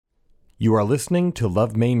You are listening to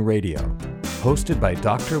Love Maine Radio, hosted by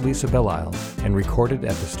Dr. Lisa Belisle and recorded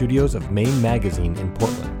at the studios of Maine Magazine in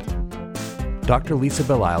Portland. Dr. Lisa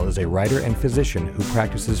Belisle is a writer and physician who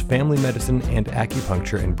practices family medicine and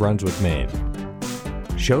acupuncture in Brunswick, Maine.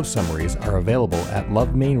 Show summaries are available at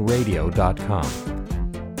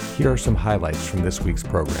lovemaineradio.com. Here are some highlights from this week's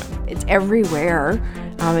program. It's everywhere.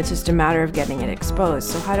 It's just a matter of getting it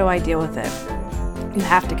exposed. So how do I deal with it? You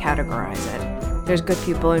have to categorize it. There's good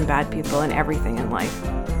people and bad people and everything in life.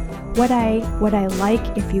 What I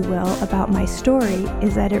like, if you will, about my story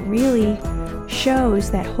is that it really shows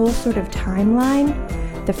that whole sort of timeline.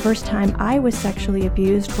 The first time I was sexually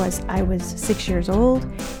abused was I was 6 years old.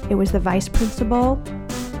 It was the vice principal,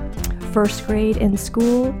 first grade in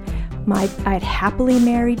school. I had happily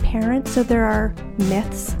married parents, so there are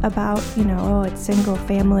myths about, it's single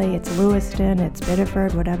family, it's Lewiston, it's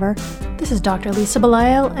Biddeford, whatever. This is Dr. Lisa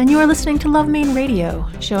Belisle, and you are listening to Love Maine Radio,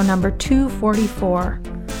 show number 244,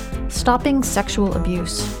 Stopping Sexual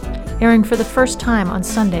Abuse, airing for the first time on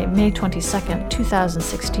Sunday, May 22nd,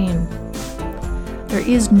 2016. There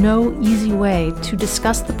is no easy way to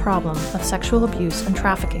discuss the problem of sexual abuse and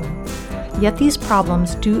trafficking, yet these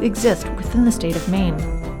problems do exist within the state of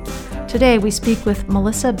Maine. Today, we speak with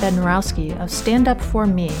Melissa Bednarowski of Stand Up For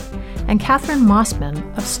Me and Catherine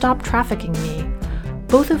Mossman of Stop Trafficking Me,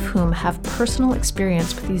 both of whom have personal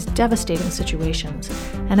experience with these devastating situations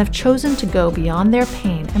and have chosen to go beyond their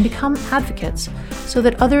pain and become advocates so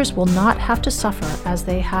that others will not have to suffer as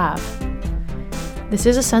they have. This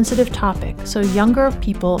is a sensitive topic, so younger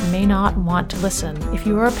people may not want to listen. If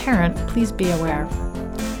you are a parent, please be aware.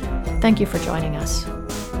 Thank you for joining us.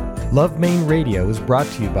 Love Maine Radio is brought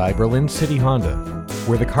to you by Berlin City Honda,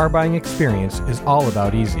 where the car buying experience is all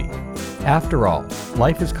about easy. After all,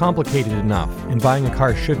 life is complicated enough, and buying a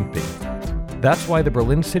car shouldn't be. That's why the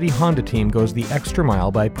Berlin City Honda team goes the extra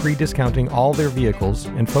mile by pre-discounting all their vehicles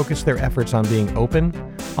and focus their efforts on being open,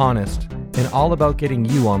 honest, and all about getting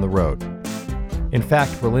you on the road. In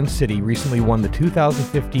fact, Berlin City recently won the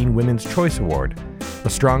 2015 Women's Choice Award, a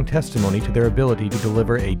strong testimony to their ability to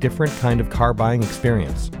deliver a different kind of car buying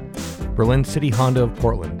experience. Berlin City Honda of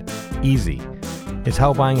Portland. Easy. It's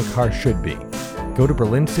how buying a car should be. Go to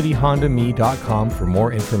berlincityhondame.com for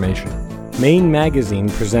more information. Maine Magazine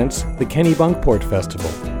presents the Kennebunkport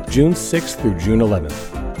Festival, June 6th through June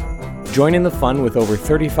 11th. Join in the fun with over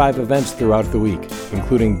 35 events throughout the week,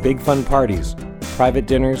 including big fun parties, private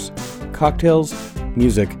dinners, cocktails,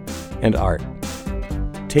 music, and art.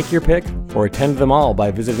 Take your pick or attend them all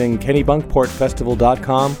by visiting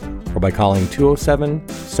kennebunkportfestival.com or by calling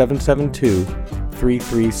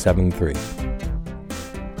 207-772-3373.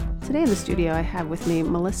 Today in the studio I have with me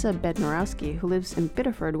Melissa Bednarowski, who lives in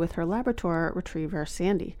Biddeford with her Labrador Retriever,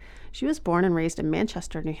 Sandy. She was born and raised in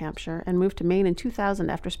Manchester, New Hampshire, and moved to Maine in 2000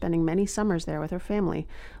 after spending many summers there with her family.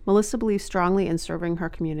 Melissa believes strongly in serving her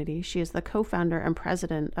community. She is the co-founder and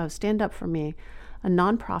president of Stand Up For Me, a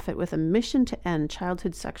nonprofit with a mission to end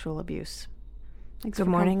childhood sexual abuse. Good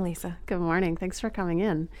morning, Lisa. Good morning. Thanks for coming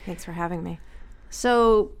in. Thanks for having me.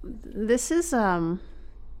 So this is,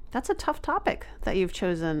 that's a tough topic that you've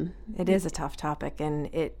chosen. It is a tough topic, and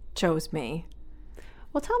it chose me.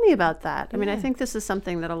 Well, tell me about that. I mean, I Yeah. think this is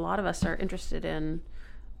something that a lot of us are interested in,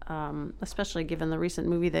 especially given the recent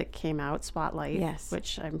movie that came out, Spotlight, Yes.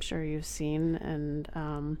 which I'm sure you've seen,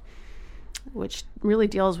 and which really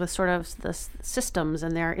deals with sort of the systems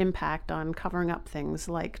and their impact on covering up things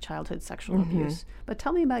like childhood sexual abuse. But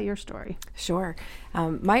tell me about your story. Sure.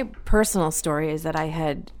 My personal story is that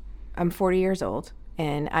I'm 40 years old,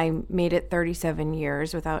 and I made it 37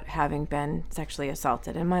 years without having been sexually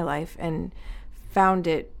assaulted in my life, and found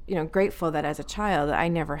it, grateful that as a child I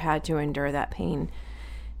never had to endure that pain.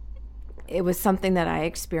 It was something that I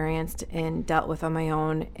experienced and dealt with on my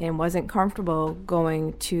own, and wasn't comfortable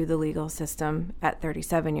going to the legal system at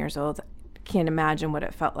 37 years old. Can't imagine what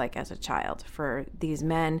it felt like as a child for these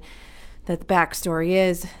men. The backstory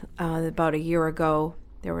is about a year ago,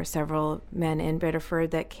 there were several men in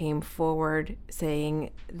Biddeford that came forward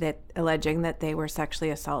alleging that they were sexually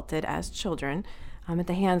assaulted as children at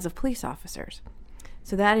the hands of police officers.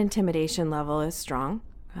 So that intimidation level is strong,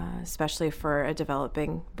 especially for a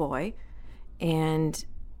developing boy. And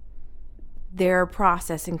their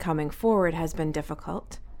process in coming forward has been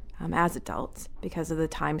difficult as adults because of the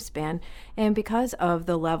time span and because of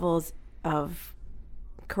the levels of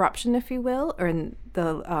corruption, if you will, or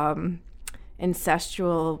the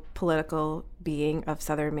incestual political being of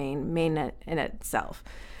Southern Maine in itself.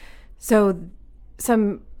 So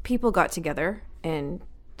some people got together and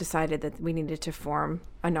decided that we needed to form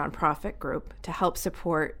a nonprofit group to help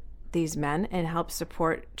support these men and help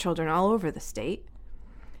support children all over the state.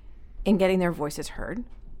 in getting their voices heard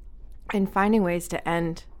and finding ways to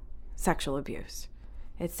end sexual abuse.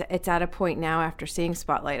 It's at a point now, after seeing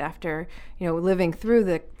Spotlight, after living through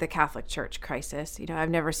the Catholic Church crisis.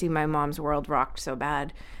 I've never seen my mom's world rocked so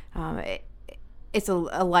bad. It's a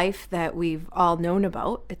life that we've all known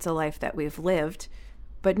about. It's a life that we've lived,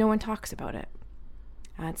 but no one talks about it.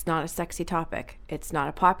 It's not a sexy topic. It's not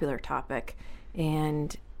a popular topic.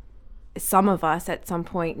 And some of us at some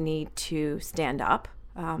point need to stand up,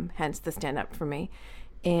 hence the Stand Up For Me,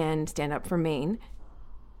 and Stand Up For Maine,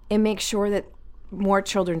 and make sure that more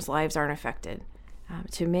children's lives aren't affected,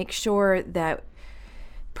 to make sure that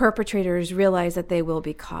perpetrators realize that they will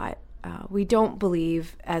be caught. We don't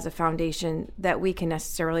believe as a foundation that we can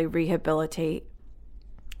necessarily rehabilitate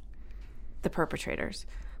the perpetrators.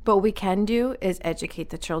 But what we can do is educate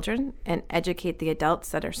the children and educate the adults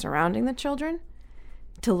that are surrounding the children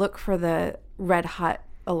to look for the red hot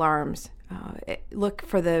alarms, look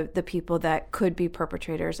for the people that could be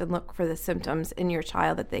perpetrators, and look for the symptoms in your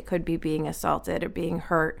child that they could be being assaulted or being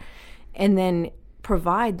hurt, and then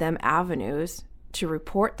provide them avenues to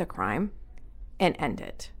report the crime and end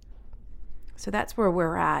it. So that's where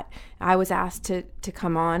we're at. I was asked to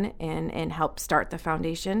come on and help start the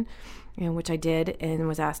foundation, which I did, and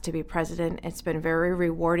was asked to be president. It's been very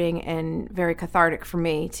rewarding and very cathartic for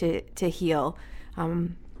me to heal.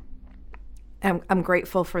 I'm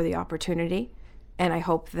grateful for the opportunity, and I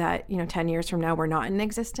hope that 10 years from now we're not in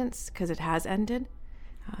existence, because it has ended.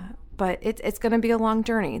 But it's going to be a long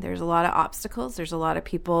journey. There's a lot of obstacles. There's a lot of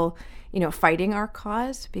people fighting our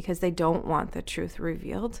cause because they don't want the truth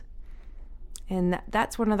revealed. And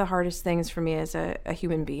that's one of the hardest things for me as a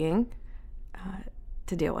human being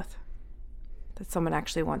to deal with, that someone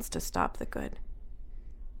actually wants to stop the good.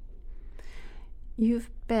 You've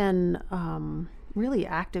been really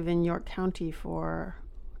active in York County for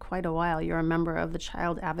quite a while. You're a member of the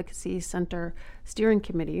Child Advocacy Center Steering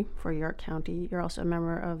Committee for York County. You're also a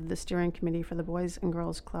member of the Steering Committee for the Boys and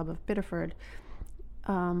Girls Club of Biddeford.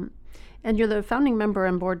 And you're the founding member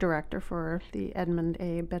and board director for the Edmund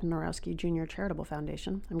A. Bednarowski Jr. Charitable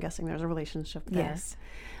Foundation. I'm guessing there's a relationship there. Yes.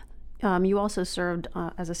 You also served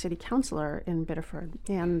as a city councilor in Biddeford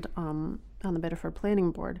and on the Biddeford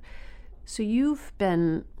Planning Board. So you've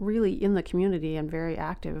been really in the community and very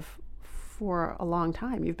active for a long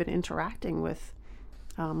time. You've been interacting with,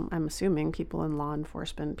 I'm assuming, people in law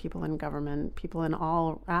enforcement, people in government, people in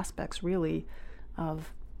all aspects, really,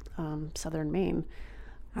 of southern Maine.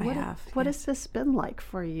 What has this been like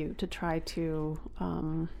for you to try to,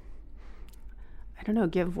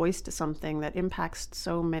 give voice to something that impacts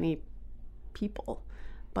so many people,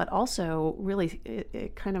 but also really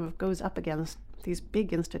it kind of goes up against these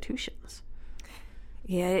big institutions?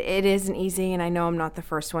 Yeah, it isn't easy, and I know I'm not the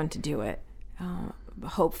first one to do it.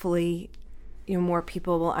 Hopefully, more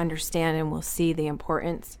people will understand and will see the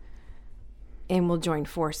importance and will join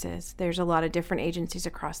forces. There's a lot of different agencies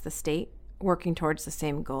across the state working towards the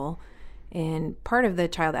same goal. And part of the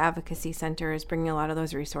Child Advocacy Center is bringing a lot of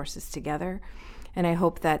those resources together. And I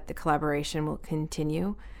hope that the collaboration will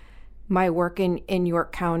continue. My work in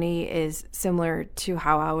York County is similar to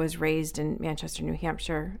how I was raised in Manchester, New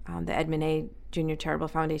Hampshire. The Edmund A. Jr. Charitable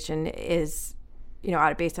Foundation is,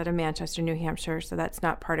 based out of Manchester, New Hampshire. So that's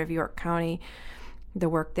not part of York County, the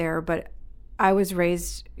work there. But I was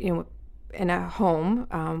raised, in a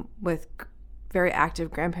home with very active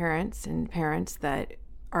grandparents and parents that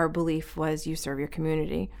our belief was you serve your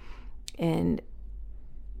community. And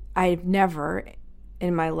I've never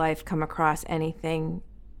in my life come across anything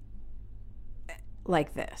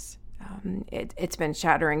like this. It's been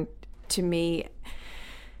shattering to me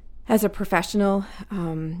as a professional,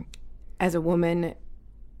 as a woman,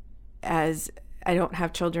 as I don't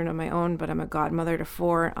have children of my own, but I'm a godmother to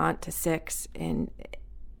 4, aunt to 6, and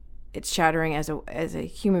it's shattering as a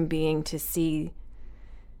human being to see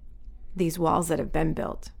these walls that have been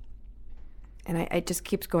built. And I just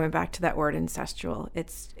keeps going back to that word ancestral.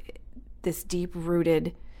 It's this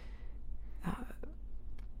deep-rooted,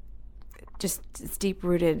 it's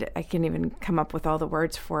deep-rooted, I can't even come up with all the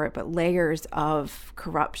words for it, but layers of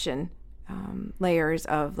corruption, layers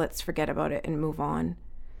of let's forget about it and move on.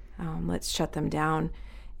 Let's shut them down.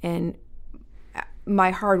 And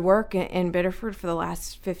my hard work in Biddeford for the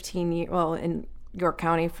last 15 years, in York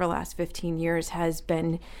County for the last 15 years has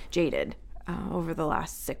been jaded over the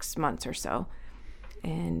last 6 months or so.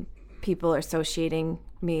 And people associating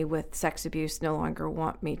me with sex abuse no longer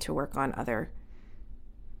want me to work on other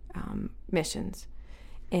missions.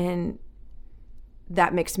 And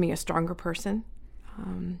that makes me a stronger person.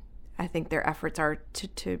 I think their efforts are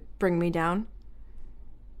to bring me down.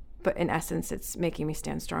 But in essence, it's making me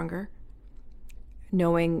stand stronger.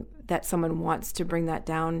 Knowing that someone wants to bring that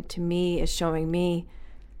down, to me, is showing me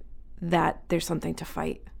that there's something to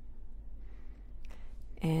fight.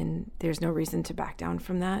 And there's no reason to back down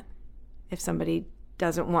from that. If somebody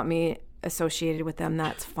doesn't want me associated with them,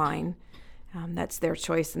 that's fine. That's their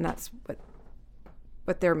choice, and that's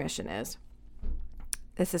what their mission is.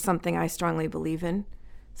 This is something I strongly believe in,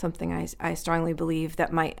 something I strongly believe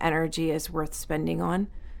that my energy is worth spending on,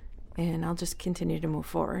 and I'll just continue to move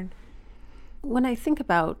forward. When I think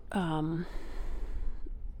about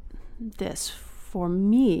this, for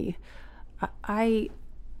me, I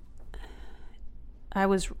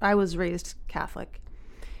was raised Catholic,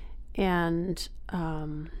 and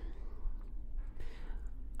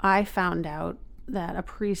I found out that a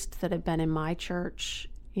priest that had been in my church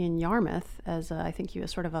in Yarmouth, I think he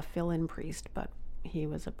was sort of a fill-in priest, but he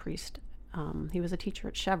was a priest. He was a teacher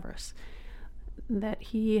at Cheverus. That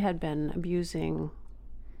he had been abusing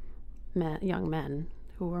young men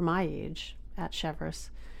who were my age at Cheverus.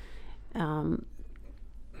 And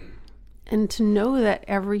to know that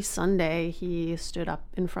every Sunday he stood up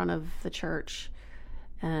in front of the church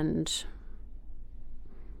and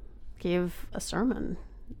gave a sermon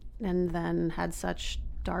and then had such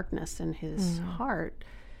darkness in his heart,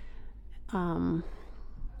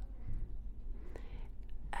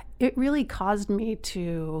 it really caused me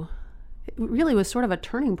to, it really was sort of a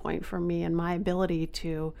turning point for me in my ability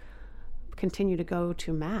to continue to go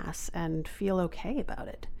to Mass and feel okay about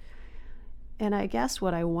it. And I guess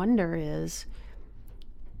what I wonder is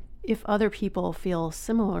if other people feel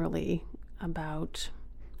similarly about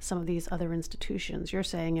some of these other institutions. You're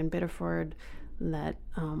saying in Biddeford that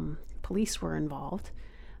police were involved.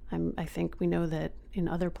 I think we know that in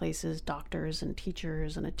other places, doctors and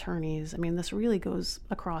teachers and attorneys, I mean, this really goes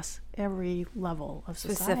across every level of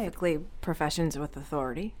society. Specifically professions with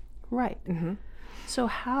authority. Right. Mm-hmm. So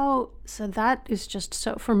that is just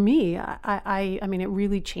so, for me, I mean, it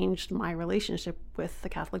really changed my relationship with the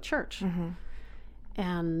Catholic Church. Mm-hmm.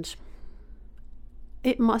 And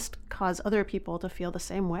it must cause other people to feel the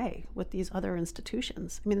same way with these other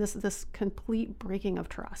institutions. I mean, this complete breaking of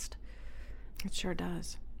trust. It sure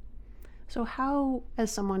does. So how, as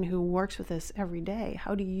someone who works with this every day,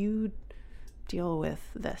 how do you deal with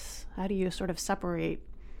this? How do you sort of separate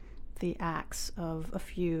the acts of a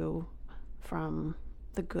few from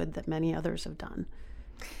the good that many others have done?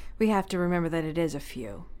 We have to remember that it is a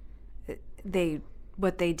few.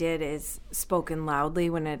 What they did is spoken loudly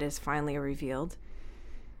when it is finally revealed.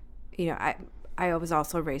 You know, I was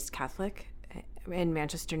also raised Catholic in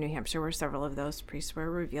Manchester, New Hampshire, where several of those priests were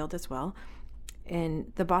revealed as well.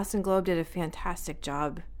 And the Boston Globe did a fantastic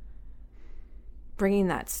job bringing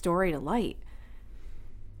that story to light.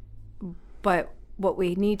 But what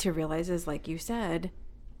we need to realize is, like you said,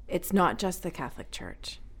 it's not just the Catholic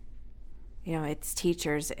Church. You know, it's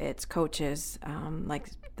teachers, it's coaches, like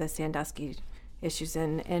the Sandusky issues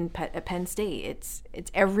in Penn State.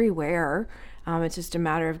 It's everywhere. It's just a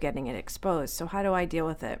matter of getting it exposed. So how do I deal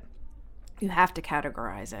with it? You have to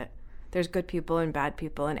categorize it. There's good people and bad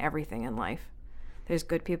people in everything in life. There's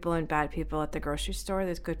good people and bad people at the grocery store.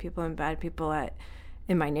 There's good people and bad people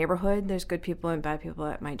in my neighborhood. There's good people and bad people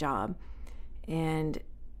at my job. And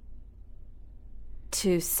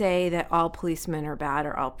to say that all policemen are bad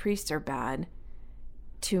or all priests are bad,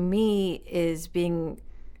 to me, is being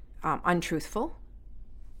untruthful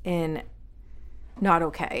and not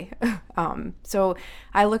okay. So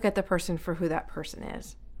I look at the person for who that person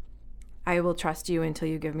is. I will trust you until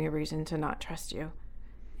you give me a reason to not trust you.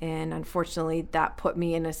 And unfortunately, that put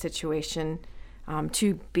me in a situation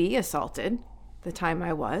to be assaulted the time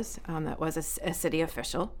I was. That was a city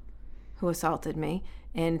official who assaulted me.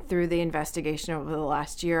 And through the investigation over the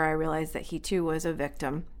last year, I realized that he too was a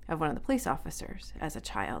victim of one of the police officers as a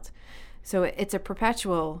child. So it's a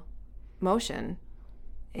perpetual motion.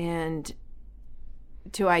 And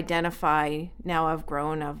to identify, now I've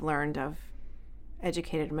grown, I've learned, I've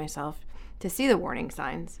educated myself to see the warning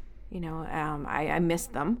signs. You know, I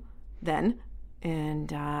missed them then.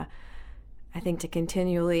 And I think to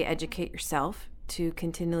continually educate yourself, to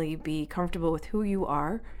continually be comfortable with who you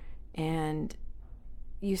are, and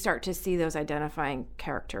you start to see those identifying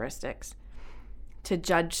characteristics. To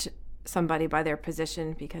judge somebody by their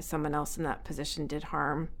position because someone else in that position did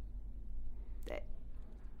harm,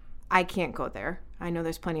 I can't go there. I know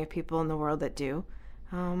there's plenty of people in the world that do.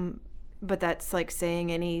 But that's like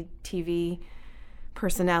saying any TV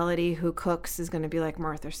personality who cooks is going to be like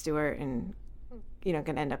Martha Stewart and, you know,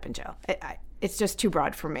 going to end up in jail. It's just too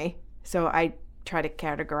broad for me. So I try to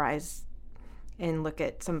categorize and look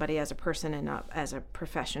at somebody as a person and not as a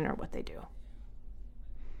profession or what they do.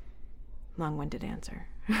 Long-winded answer.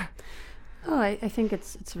 Oh, I think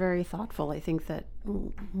it's very thoughtful. I think that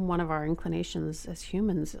one of our inclinations as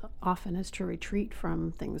humans often is to retreat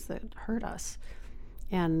from things that hurt us.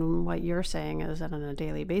 And what you're saying is that on a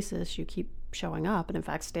daily basis, you keep showing up, and in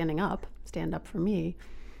fact, stand up for me,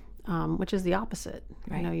 which is the opposite.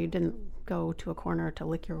 Right. You didn't go to a corner to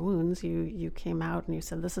lick your wounds. You came out and you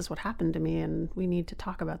said, this is what happened to me, and we need to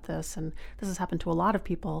talk about this. And this has happened to a lot of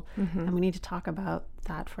people, and we need to talk about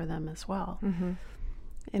that for them as well.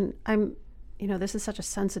 And this is such a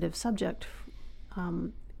sensitive subject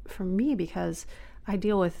for me, because I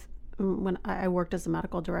deal with, when I worked as a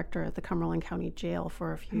medical director at the Cumberland County Jail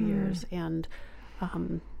for a few years, and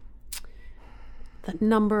the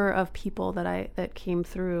number of people that came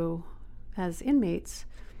through as inmates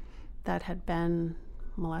that had been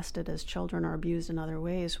molested as children or abused in other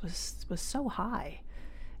ways was so high,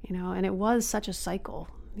 and it was such a cycle.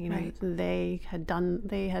 Right. They had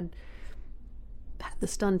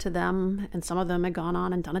this done to them, and some of them had gone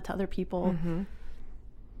on and done it to other people.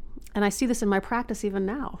 And I see this in my practice even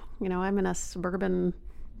now. I'm in a suburban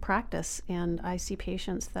practice, and I see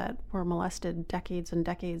patients that were molested decades and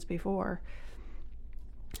decades before,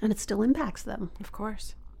 and it still impacts them. Of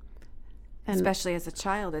course. And especially as a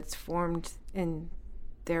child, it's formed in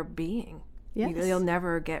their being. Yes. You'll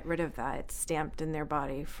never get rid of that. It's stamped in their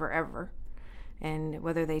body forever. And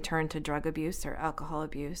whether they turn to drug abuse or alcohol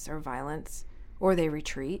abuse or violence, or they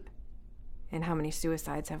retreat, and how many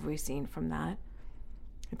suicides have we seen from that?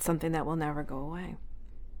 It's something that will never go away.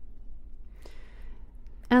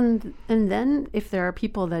 And then if there are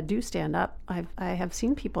people that do stand up, I have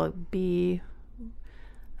seen people be,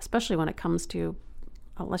 especially when it comes to,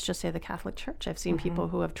 let's just say the Catholic Church, I've seen people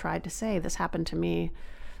who have tried to say, this happened to me,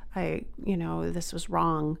 this was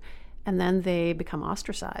wrong, and then they become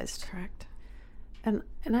ostracized. Correct. And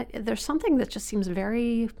there's something that just seems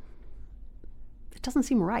it doesn't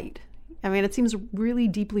seem right. I mean, it seems really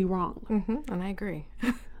deeply wrong. And I agree.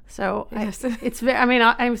 So Yes.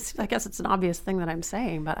 I guess it's an obvious thing that I'm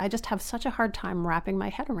saying, but I just have such a hard time wrapping my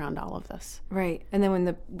head around all of this. Right. And then when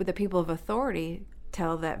the people of authority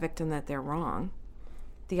tell that victim that they're wrong,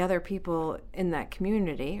 the other people in that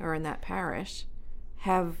community or in that parish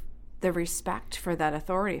have the respect for that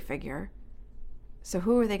authority figure. So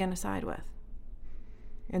who are they going to side with?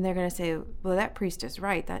 And they're going to say, well, that priest is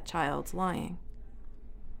right. That child's lying.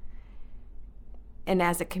 And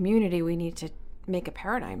as a community, we need to make a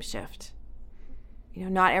paradigm shift.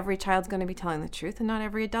 Not every child's going to be telling the truth, and not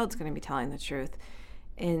every adult's going to be telling the truth.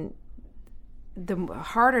 And the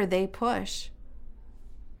harder they push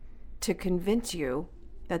to convince you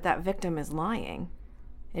that that victim is lying,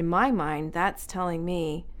 in my mind, that's telling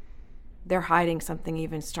me they're hiding something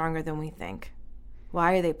even stronger than we think.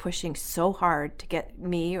 Why are they pushing so hard to get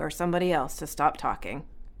me or somebody else to stop talking?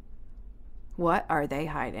 What are they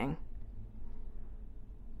hiding?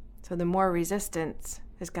 So the more resistance,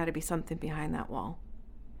 there's got to be something behind that wall.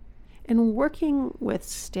 In working with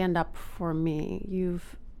Stand Up For Me,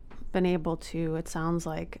 you've been able to, it sounds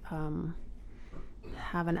like,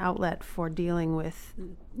 have an outlet for dealing with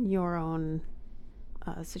your own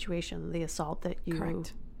situation, the assault that you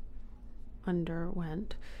Correct.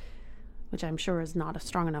 underwent, which I'm sure is not a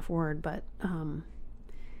strong enough word, but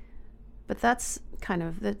that's kind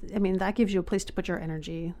of that gives you a place to put your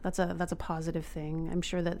energy. That's a positive thing. I'm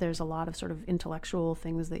sure that there's a lot of sort of intellectual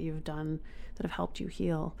things that you've done that have helped you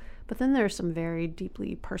heal. But then there's some very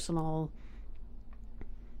deeply personal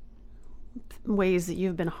ways that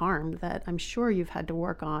you've been harmed that I'm sure you've had to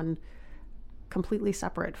work on completely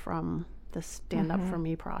separate from the Stand Up For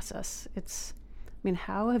Me process.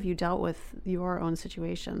 How have you dealt with your own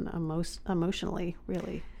situation emotionally,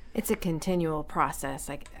 really? It's a continual process.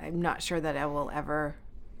 I'm not sure that I will ever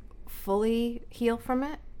fully heal from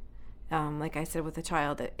it. Like I said with a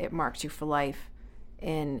child, it marks you for life.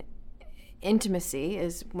 And intimacy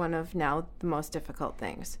is one of now the most difficult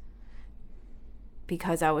things.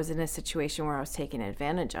 Because I was in a situation where I was taken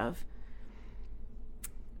advantage of,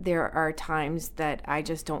 there are times that I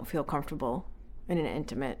just don't feel comfortable in an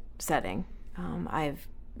intimate setting. I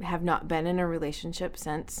have not been in a relationship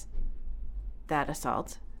since that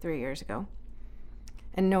assault 3 years ago,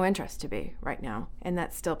 and no interest to be right now. And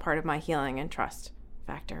that's still part of my healing and trust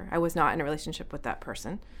factor. I was not in a relationship with that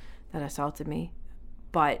person that assaulted me,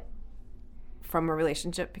 but from a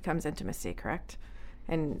relationship becomes intimacy, correct?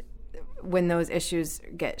 And when those issues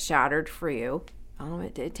get shattered for you,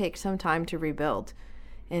 it takes some time to rebuild.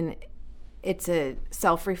 And it's a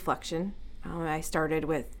self-reflection. I started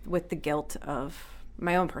with the guilt of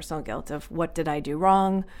my own personal guilt of what did I do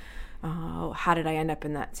wrong? How did I end up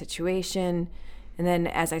in that situation? And then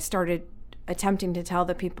as I started attempting to tell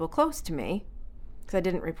the people close to me, because I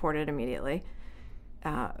didn't report it immediately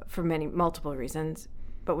for multiple reasons.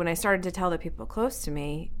 But when I started to tell the people close to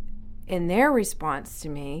me, in their response to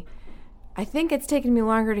me, I think it's taken me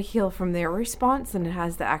longer to heal from their response than it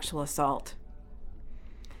has the actual assault.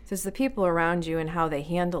 So it's the people around you and how they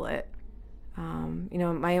handle it.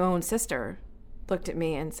 My own sister looked at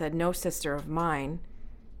me and said, no sister of mine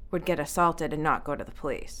would get assaulted and not go to the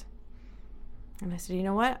police. And I said, you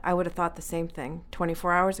know what? I would have thought the same thing.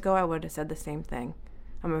 24 hours ago, I would have said the same thing.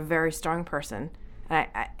 I'm a very strong person. And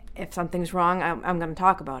if something's wrong, I'm going to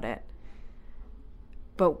talk about it.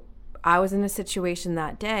 But I was in a situation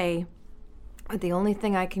that day, the only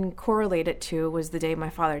thing I can correlate it to was the day my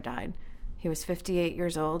father died. He was 58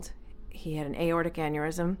 years old. He had an aortic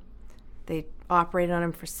aneurysm. They operated on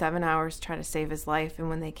him for 7 hours, tried to save his life. And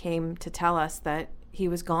when they came to tell us that he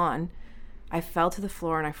was gone, I fell to the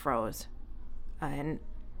floor and I froze. And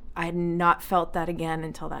I had not felt that again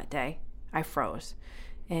until that day. I froze.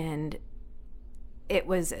 And it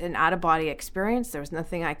was an out-of-body experience. There was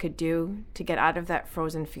nothing I could do to get out of that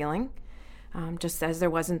frozen feeling. Just as there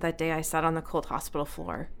wasn't that day I sat on the cold hospital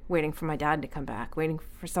floor waiting for my dad to come back, waiting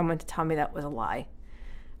for someone to tell me that was a lie.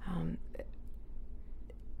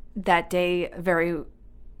 That day, a very,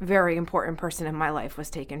 very important person in my life was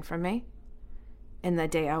taken from me. And the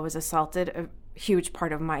day I was assaulted, a huge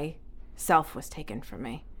part of myself was taken from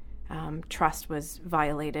me. Trust was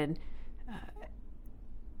violated.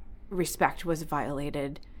 Respect was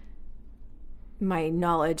violated. My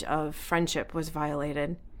knowledge of friendship was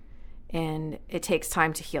violated. And it takes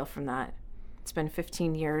time to heal from that. It's been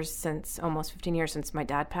almost 15 years since my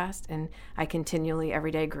dad passed, and I continually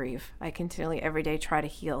every day grieve. I continually every day try to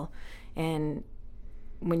heal. And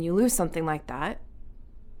when you lose something like that,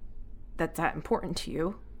 that's that important to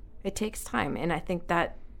you, it takes time. And I think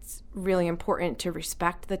that's really important to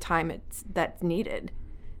respect the time that's needed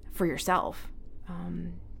for yourself,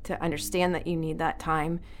 to understand that you need that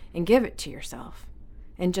time and give it to yourself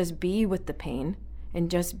and just be with the pain and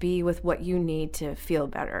just be with what you need to feel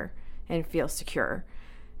better and feel secure.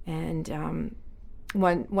 And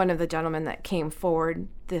one of the gentlemen that came forward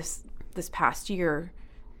this past year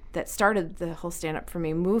that started the whole Stand Up For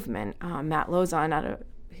Me movement, Matt Lozon,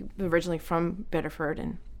 originally from Biddeford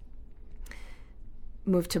and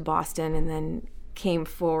moved to Boston, and then came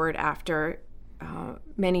forward after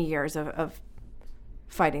many years of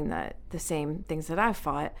fighting the same things that I've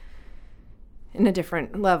fought in a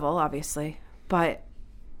different level, obviously. But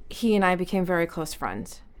he and I became very close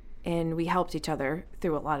friends, and we helped each other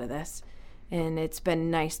through a lot of this. And it's been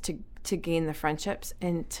nice to gain the friendships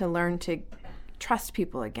and to learn to trust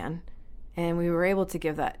people again. And we were able to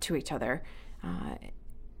give that to each other.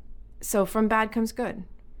 So from bad comes good.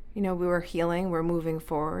 We were healing, we're moving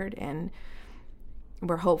forward, and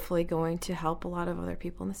we're hopefully going to help a lot of other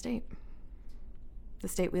people in the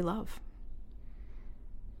state we love.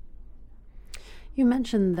 You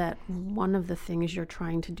mentioned that one of the things you're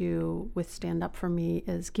trying to do with Stand Up For Me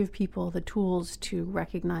is give people the tools to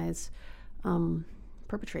recognize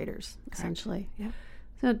perpetrators, essentially. Yeah.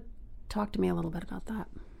 So talk to me a little bit about that.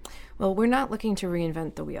 Well, we're not looking to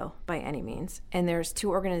reinvent the wheel by any means. And there's 2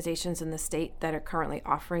 organizations in the state that are currently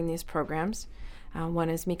offering these programs. One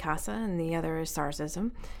is Mikasa and the other is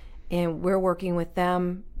SARSism. And we're working with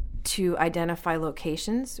them to identify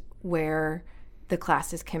locations where the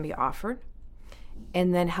classes can be offered,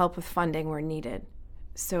 and then help with funding where needed.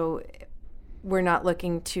 So we're not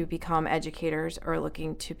looking to become educators or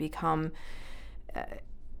looking to become,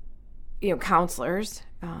 counselors.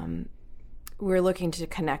 We're looking to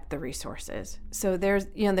connect the resources. So there's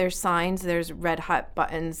signs, there's red hot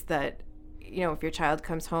buttons that, if your child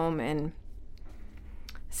comes home and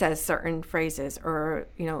says certain phrases or,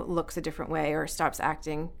 looks a different way or stops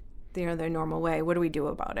acting, their normal way, what do we do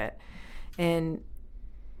about it? And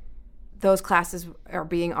those classes are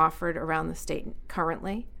being offered around the state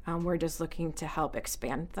currently. We're just looking to help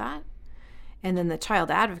expand that. And then the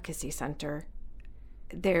Child Advocacy Center,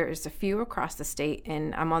 there's a few across the state,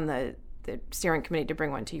 and I'm on the steering committee to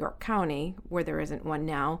bring one to York County, where there isn't one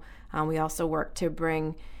now. We also work to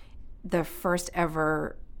bring the first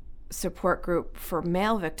ever support group for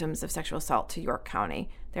male victims of sexual assault to York County.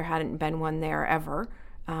 There hadn't been one there ever,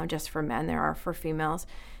 just for men. There are for females.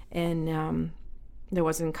 And there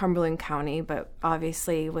was in Cumberland County, but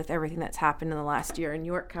obviously with everything that's happened in the last year in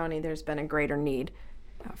York County, there's been a greater need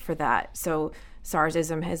for that. So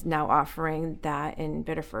SARSism is now offering that in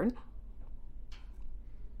Biddeford.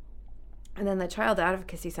 And then the Child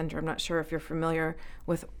Advocacy Center, I'm not sure if you're familiar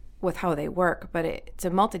with how they work, but it's a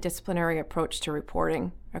multidisciplinary approach to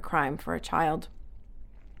reporting a crime for a child.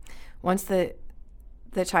 Once the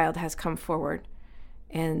child has come forward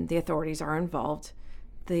and the authorities are involved,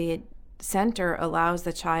 the center allows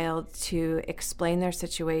the child to explain their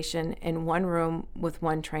situation in one room with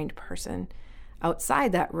one trained person.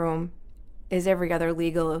 Outside that room is every other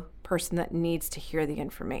legal person that needs to hear the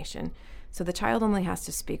information. So the child only has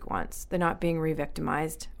to speak once. They're not being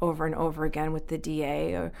re-victimized over and over again with the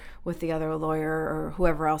DA or with the other lawyer or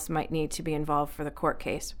whoever else might need to be involved for the court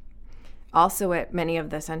case. Also, at many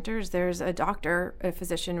of the centers, there's a doctor, a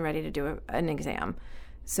physician ready to do an exam.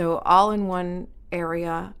 So all in one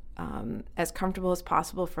area, as comfortable as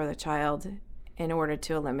possible for the child in order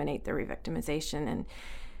to eliminate the re-victimization. And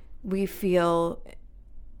we feel,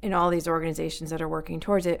 in all these organizations that are working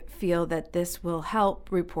towards it, feel that this will help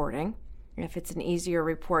reporting. If it's an easier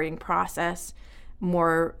reporting process,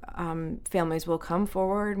 more families will come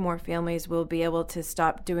forward, more families will be able to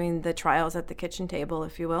stop doing the trials at the kitchen table,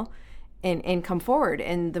 if you will, and come forward.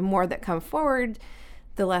 And the more that come forward,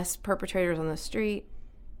 the less perpetrators on the street,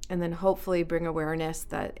 and then hopefully bring awareness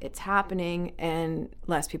that it's happening and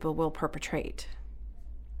less people will perpetrate.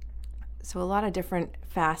 So a lot of different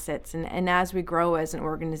facets. And as we grow as an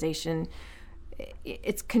organization,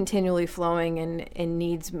 it's continually flowing, and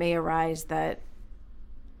needs may arise that,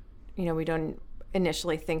 we don't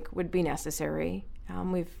initially think would be necessary.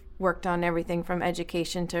 We've worked on everything from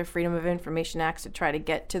education to Freedom of Information Acts to try to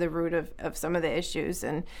get to the root of some of the issues,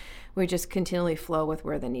 and we just continually flow with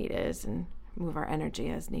where the need is and move our energy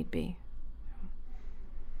as need be.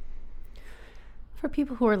 For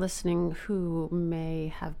people who are listening who may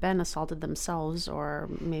have been assaulted themselves or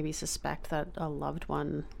maybe suspect that a loved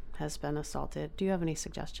one has been assaulted, do you have any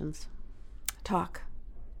suggestions? Talk,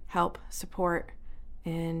 help, support,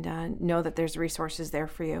 and know that there's resources there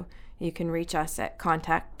for you. You can reach us at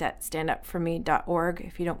contact@standupforme.org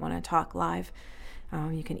if you don't want to talk live.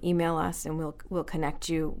 You can email us, and we'll connect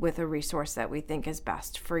you with a resource that we think is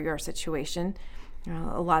best for your situation.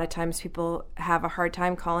 A lot of times people have a hard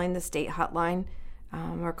time calling the state hotline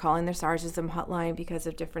or calling their SARSism hotline because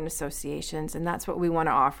of different associations, and that's what we want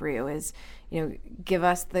to offer you is, give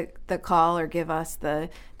us the call or give us the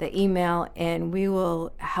email, and we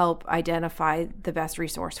will help identify the best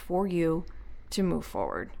resource for you to move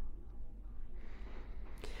forward.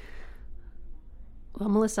 Well,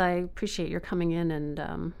 Melissa, I appreciate your coming in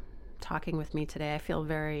and talking with me today. I feel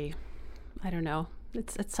very,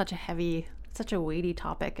 it's such a weighty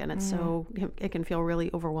topic, and it can feel really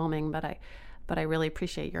overwhelming, but I really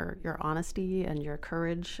appreciate your honesty and your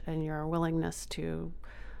courage and your willingness to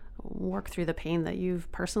work through the pain that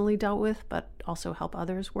you've personally dealt with, but also help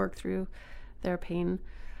others work through their pain.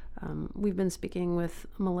 We've been speaking with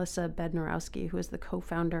Melissa Bednarowski, who is the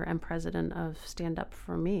co-founder and president of Stand Up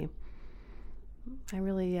For Me. I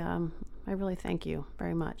really thank you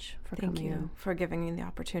very much for coming in. Thank you for giving me the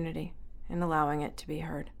opportunity and allowing it to be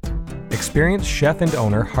heard. Experience chef and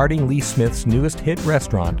owner Harding Lee Smith's newest hit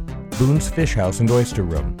restaurant, Boone's Fish House and Oyster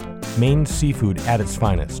Room, Maine seafood at its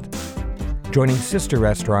finest. Joining sister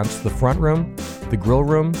restaurants The Front Room, The Grill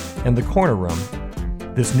Room, and The Corner Room,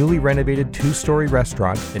 this newly renovated 2-story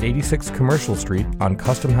restaurant at 86 Commercial Street on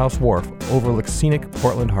Custom House Wharf overlooks scenic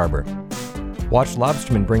Portland Harbor. Watch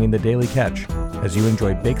lobstermen bring in the daily catch as you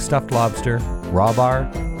enjoy baked stuffed lobster, raw bar,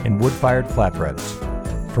 and wood-fired flatbreads.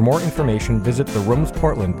 For more information, visit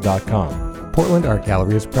theroomsportland.com. Portland Art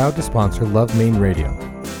Gallery is proud to sponsor Love Maine Radio.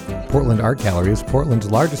 Portland Art Gallery is Portland's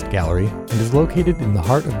largest gallery and is located in the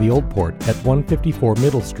heart of the Old Port at 154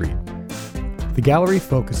 Middle Street. The gallery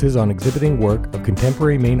focuses on exhibiting work of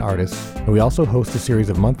contemporary Maine artists, and we also host a series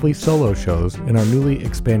of monthly solo shows in our newly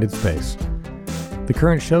expanded space. The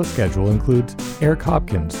current show schedule includes Eric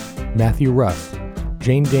Hopkins, Matthew Russ,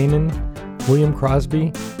 Jane Damon, William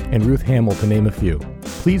Crosby, and Ruth Hamill, to name a few.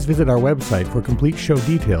 Please visit our website for complete show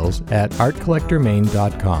details at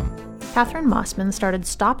artcollectormaine.com. Catherine Mossman started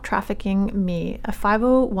Stop Trafficking Me, a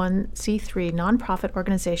 501c3 nonprofit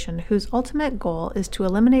organization whose ultimate goal is to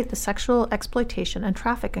eliminate the sexual exploitation and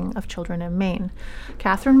trafficking of children in Maine.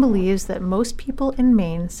 Catherine believes that most people in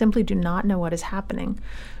Maine simply do not know what is happening.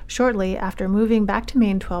 Shortly after moving back to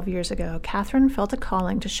Maine 12 years ago, Catherine felt a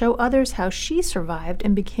calling to show others how she survived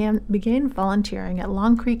and began volunteering at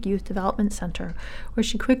Long Creek Youth Development Center, where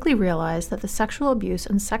she quickly realized that the sexual abuse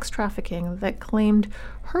and sex trafficking that claimed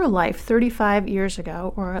her life 35 years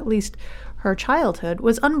ago, or at least her childhood,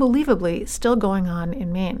 was unbelievably still going on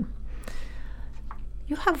in Maine.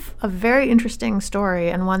 You have a very interesting story,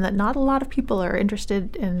 and one that not a lot of people are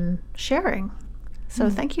interested in sharing. So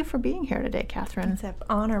thank you for being here today, Catherine. It's an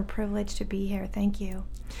honor, privilege to be here. Thank you.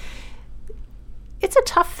 It's a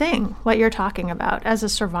tough thing, what you're talking about as a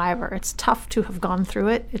survivor. It's tough to have gone through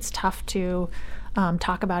it. It's tough to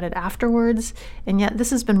talk about it afterwards, and yet this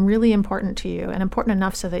has been really important to you, and important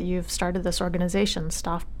enough so that you've started this organization,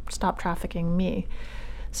 Stop Trafficking Me.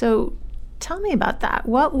 So tell me about that.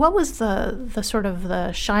 What was the sort of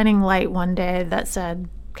the shining light one day that said,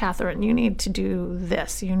 Catherine, you need to do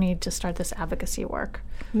this. You need to start this advocacy work?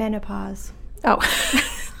 Menopause. Oh.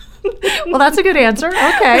 Well, that's a good answer.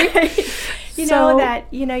 Okay.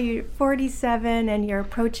 You're 47 and you're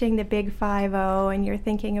approaching the big 5-0 and you're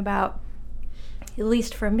thinking about, at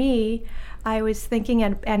least for me, I was thinking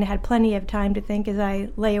and had plenty of time to think as I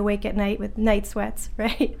lay awake at night with night sweats,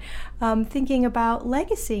 right? Thinking about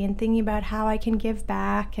legacy and thinking about how I can give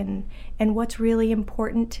back and what's really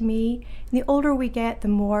important to me. And the older we get, the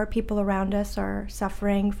more people around us are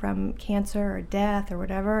suffering from cancer or death or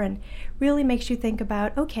whatever, and really makes you think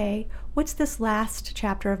about, okay, what's this last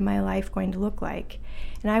chapter of my life going to look like?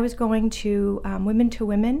 And I was going to Women to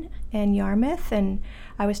Women in Yarmouth, and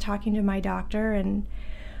I was talking to my doctor and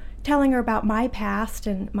telling her about my past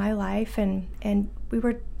and my life, and we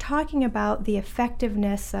were talking about the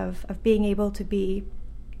effectiveness of being able to be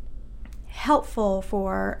helpful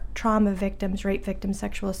for trauma victims, rape victims,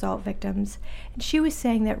 sexual assault victims. And she was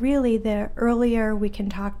saying that really the earlier we can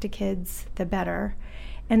talk to kids, the better.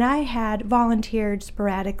 And I had volunteered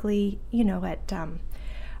sporadically, at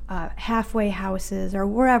halfway houses or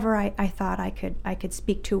wherever I thought I could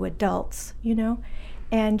speak to adults,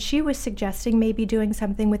 And she was suggesting maybe doing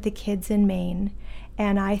something with the kids in Maine.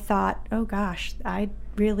 And I thought, oh gosh, I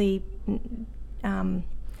really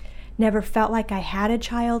never felt like I had a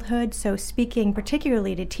childhood. So speaking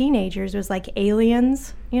particularly to teenagers was like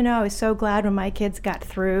aliens. I was so glad when my kids got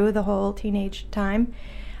through the whole teenage time.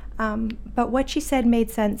 But what she said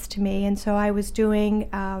made sense to me. And so I was doing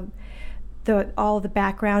all the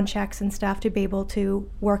background checks and stuff to be able to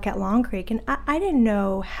work at Long Creek. And I didn't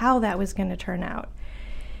know how that was going to turn out.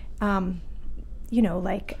 For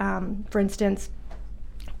instance,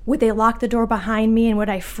 would they lock the door behind me and would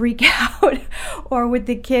I freak out? Or would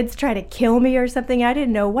the kids try to kill me or something? I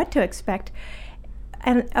didn't know what to expect.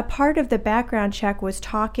 And a part of the background check was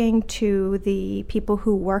talking to the people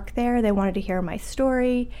who work there. They wanted to hear my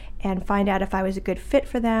story and find out if I was a good fit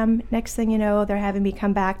for them. Next thing you know, they're having me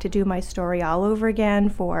come back to do my story all over again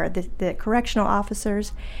for the correctional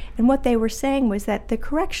officers. And what they were saying was that the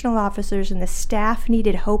correctional officers and the staff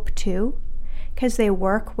needed hope too, because they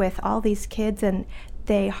work with all these kids and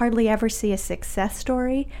they hardly ever see a success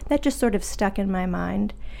story. That just sort of stuck in my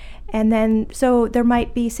mind. And then, so there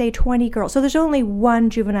might be, say, 20 girls. So there's only one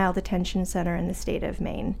juvenile detention center in the state of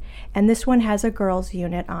Maine. And this one has a girls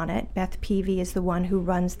unit on it. Beth Peavy is the one who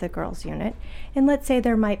runs the girls unit. And let's say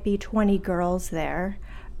there might be 20 girls there,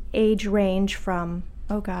 age range from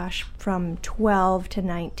 12 to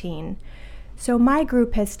 19. So my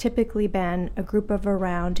group has typically been a group of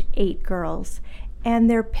around 8 girls. And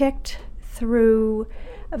they're picked through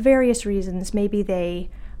various reasons. Maybe they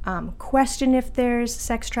question if there's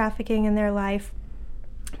sex trafficking in their life.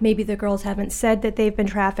 Maybe the girls haven't said that they've been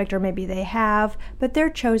trafficked, or maybe they have, but they're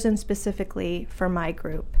chosen specifically for my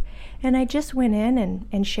group. And I just went in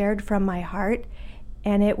and shared from my heart,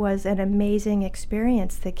 and it was an amazing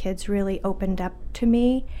experience. The kids really opened up to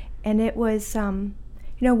me, and it was,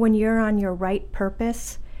 when you're on your right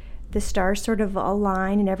purpose, the stars sort of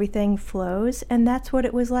align and everything flows, and that's what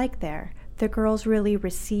it was like there. The girls really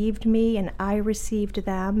received me and I received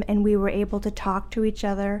them, and we were able to talk to each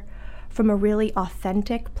other from a really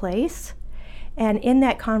authentic place. And in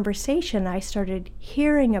that conversation, I started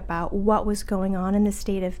hearing about what was going on in the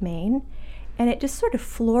state of Maine, and it just sort of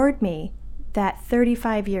floored me that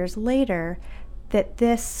 35 years later, that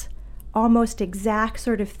this almost exact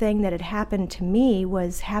sort of thing that had happened to me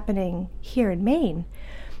was happening here in Maine.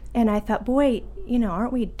 And I thought, boy,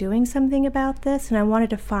 aren't we doing something about this? And I wanted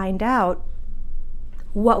to find out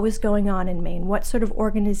what was going on in Maine. What sort of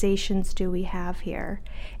organizations do we have here?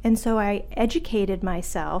 And so I educated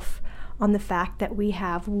myself on the fact that we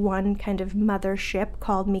have one kind of mothership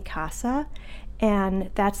called MICASA, and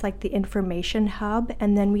that's like the information hub.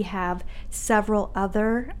 And then we have several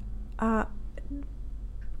other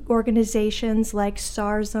organizations like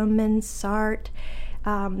SARSM and SART,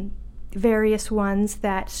 various ones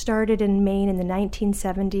that started in Maine in the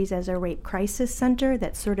 1970s as a rape crisis center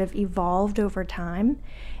that sort of evolved over time.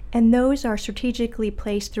 And those are strategically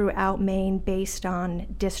placed throughout Maine based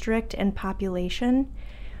on district and population.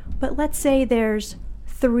 But let's say there's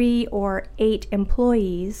 3 or 8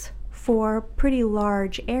 employees for a pretty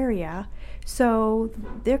large area. So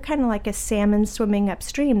they're kind of like a salmon swimming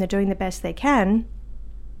upstream. They're doing the best they can.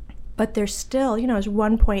 But there's still, there's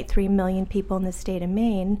 1.3 million people in the state of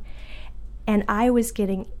Maine. And I was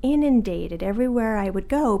getting inundated. Everywhere I would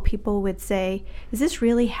go, people would say, "Is this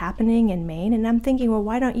really happening in Maine?" And I'm thinking, well,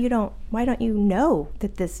 why don't you know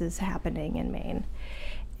that this is happening in Maine?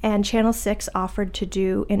 And Channel 6 offered to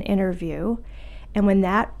do an interview. And when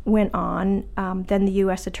that went on, then the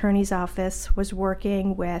U.S. Attorney's Office was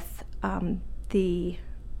working with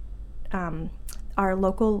our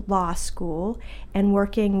local law school and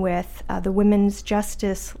working with the Women's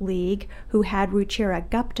Justice League, who had Ruchira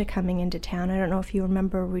Gupta coming into town. I don't know if you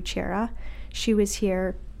remember Ruchira. She was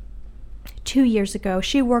here 2 years ago.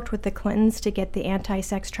 She worked with the Clintons to get the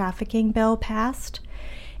anti-sex trafficking bill passed,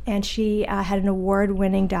 and she had an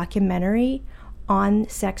award-winning documentary on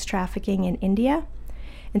sex trafficking in India.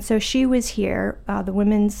 And so she was here. The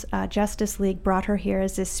Women's Justice League brought her here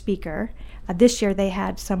as a speaker. This year they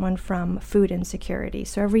had someone from Food Insecurity.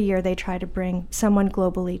 So every year they try to bring someone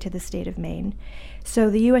globally to the state of Maine. So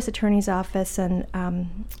the U.S. Attorney's Office and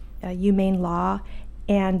UMaine Law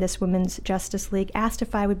and this Women's Justice League asked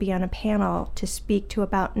if I would be on a panel to speak to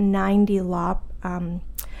about 90 law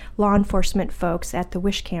enforcement folks at the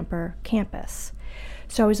Wishcamper campus.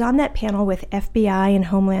 So I was on that panel with FBI and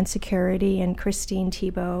Homeland Security and Christine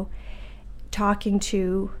Thibault, talking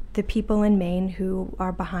to the people in Maine who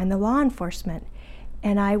are behind the law enforcement.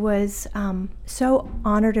 And I was so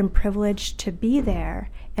honored and privileged to be there.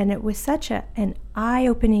 And it was such an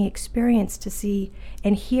eye-opening experience to see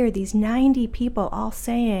and hear these 90 people all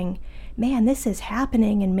saying, "Man, this is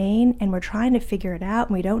happening in Maine, and we're trying to figure it out,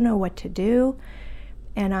 and we don't know what to do."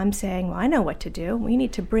 And I'm saying, well, I know what to do. We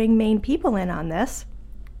need to bring Maine people in on this.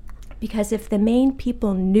 Because if the Maine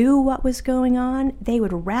people knew what was going on, they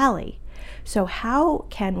would rally. So how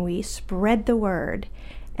can we spread the word?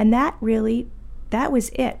 And that was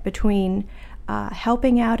it between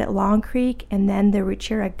helping out at Long Creek and then the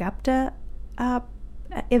Ruchira Gupta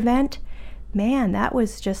event. Man, that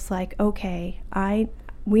was just like, okay,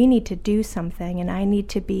 we need to do something, and I need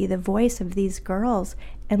to be the voice of these girls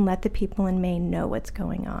and let the people in Maine know what's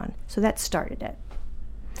going on. So that started it.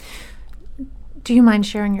 Do you mind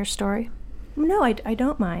sharing your story? No, I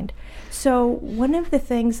don't mind. So one of the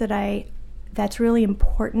things that's really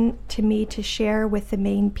important to me to share with the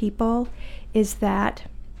Maine people is that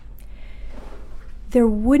there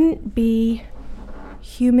wouldn't be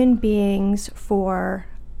human beings for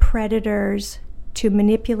predators to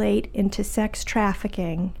manipulate into sex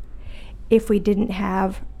trafficking if we didn't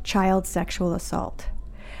have child sexual assault.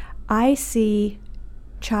 I see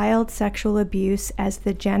child sexual abuse as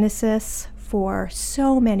the genesis for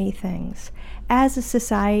so many things. As a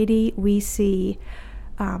society, we see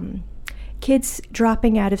kids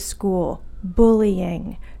dropping out of school,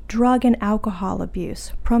 bullying, drug and alcohol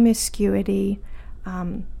abuse, promiscuity,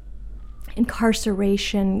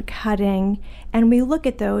 incarceration, cutting, and we look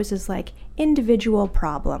at those as like individual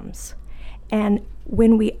problems. And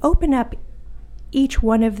when we open up each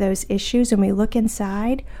one of those issues and we look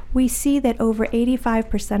inside, we see that over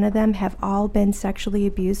 85% of them have all been sexually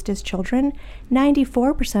abused as children.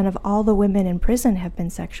 94% of all the women in prison have been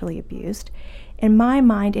sexually abused. In my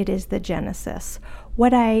mind, it is the genesis.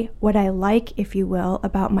 What I like, if you will,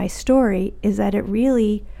 about my story is that it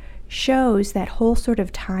really shows that whole sort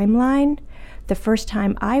of timeline. The first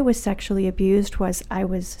time I was sexually abused was I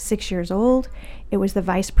was 6 years old. It was the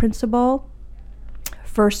vice principal.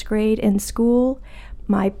 First grade in school.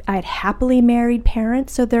 I had happily married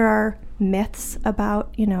parents, so there are myths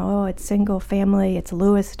about, it's single family, it's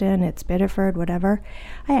Lewiston, it's Biddeford, whatever.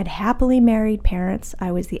 I had happily married parents.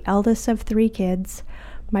 I was the eldest of 3 kids.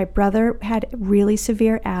 My brother had really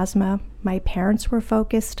severe asthma. My parents were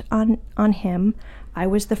focused on him. I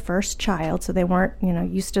was the first child, so they weren't,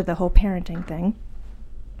 used to the whole parenting thing.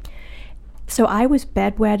 So I was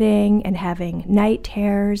bedwetting and having night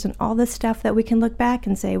terrors and all this stuff that we can look back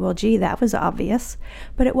and say, well, gee, that was obvious,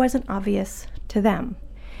 but it wasn't obvious to them.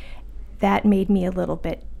 That made me a little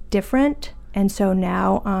bit different, and so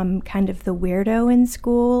now I'm kind of the weirdo in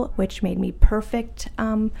school, which made me perfect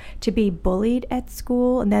to be bullied at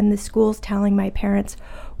school. And then the school's telling my parents,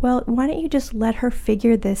 well, why don't you just let her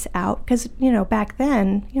figure this out? Because, back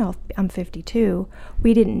then, I'm 52,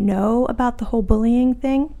 we didn't know about the whole bullying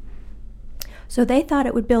thing. So they thought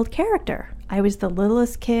it would build character. I was the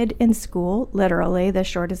littlest kid in school, literally the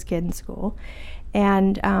shortest kid in school,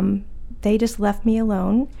 and they just left me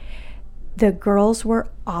alone. The girls were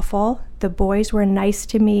awful. The boys were nice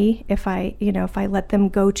to me if I let them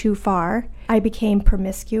go too far. I became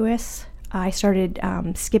promiscuous. I started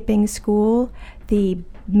skipping school. The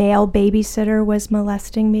male babysitter was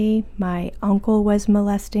molesting me. My uncle was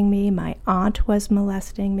molesting me. My aunt was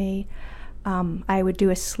molesting me. I would do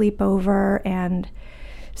a sleepover, and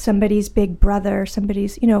somebody's big brother,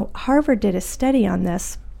 somebody's, Harvard did a study on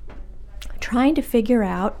this, trying to figure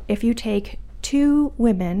out if you take two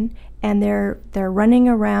women and they're running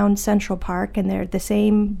around Central Park and they're the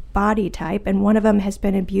same body type and one of them has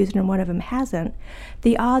been abused and one of them hasn't,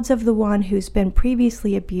 the odds of the one who's been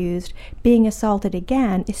previously abused being assaulted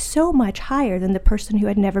again is so much higher than the person who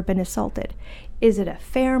had never been assaulted. Is it a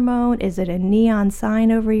pheromone? Is it a neon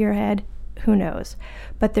sign over your head? Who knows?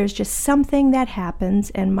 But there's just something that happens,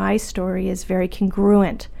 and my story is very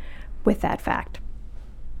congruent with that fact.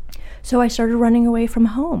 So I started running away from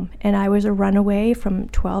home, and I was a runaway from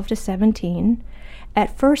 12 to 17.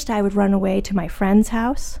 At first, I would run away to my friend's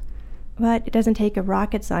house, but it doesn't take a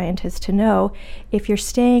rocket scientist to know if you're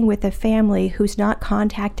staying with a family who's not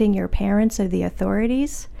contacting your parents or the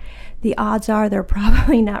authorities, the odds are they're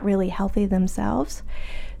probably not really healthy themselves.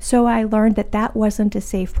 So I learned that that wasn't a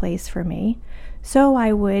safe place for me. So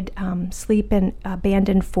I would sleep in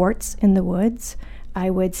abandoned forts in the woods. I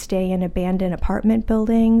would stay in abandoned apartment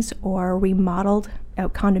buildings or remodeled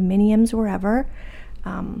condominiums, wherever.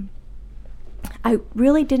 I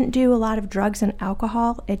really didn't do a lot of drugs and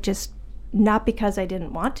alcohol. It just, not because I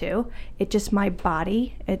didn't want to, it just my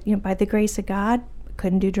body, by the grace of God,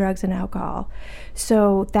 couldn't do drugs and alcohol.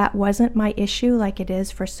 So that wasn't my issue like it is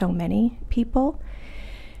for so many people.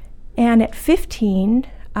 And at 15,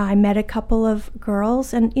 I met a couple of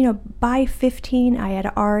girls, and by 15, I had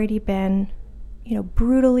already been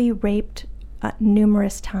brutally raped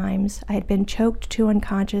numerous times. I had been choked to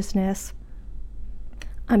unconsciousness.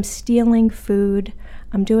 I'm stealing food.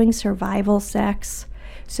 I'm doing survival sex.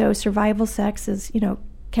 So survival sex is,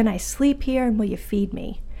 can I sleep here and will you feed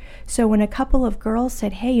me? So when a couple of girls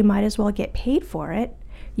said, hey, you might as well get paid for it.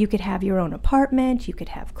 You could have your own apartment. You could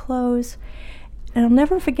have clothes. And I'll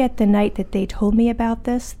never forget the night that they told me about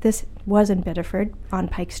this. This was in Biddeford on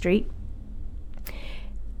Pike Street.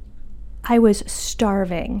 I was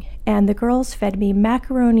starving, and the girls fed me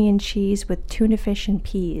macaroni and cheese with tuna fish and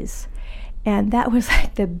peas. And that was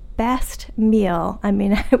like the best meal. I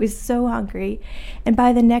mean, I was so hungry. And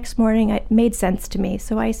by the next morning, it made sense to me.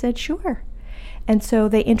 So I said, sure. And so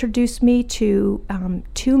they introduced me to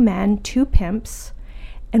two men, two pimps.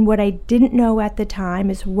 And what I didn't know at the time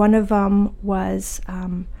is one of them was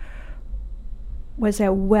a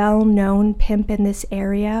well-known pimp in this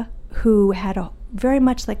area who had a very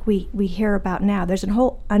much like we hear about now. There's a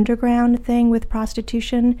whole underground thing with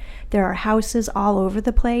prostitution. There are houses all over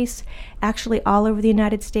the place, actually all over the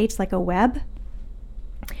United States, like a web.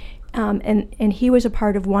 And he was a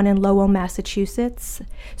part of one in Lowell, Massachusetts.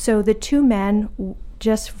 So the two men,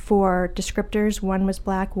 just for descriptors, one was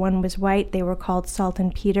black, one was white. They were called Salt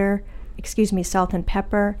and Pepper.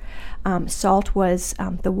 Salt was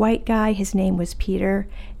the white guy. His name was Peter.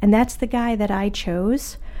 And that's the guy that I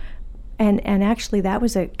chose. And actually, that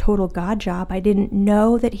was a total God job. I didn't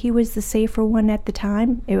know that he was the safer one at the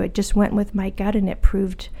time. It just went with my gut, and it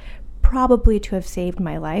proved probably to have saved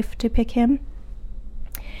my life to pick him.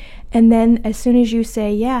 And then as soon as you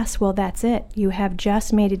say yes, well, that's it. You have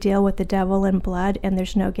just made a deal with the devil in blood, and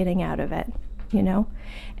there's no getting out of it,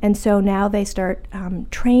 And so now they start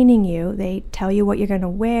training you. They tell you what you're going to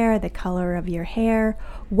wear, the color of your hair,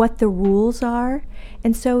 what the rules are.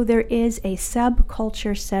 And so there is a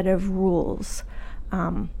subculture set of rules.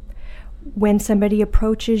 When somebody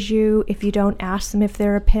approaches you, if you don't ask them if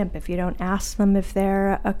they're a pimp, if you don't ask them if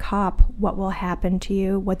they're a cop, what will happen to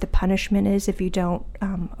you, what the punishment is if you don't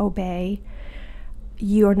obey.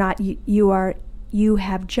 You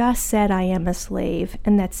have just said, I am a slave,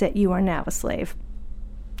 and that's it. You are now a slave.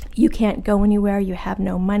 You can't go anywhere. You have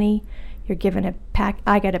no money. You're given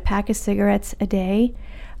I got a pack of cigarettes a day,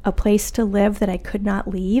 a place to live that I could not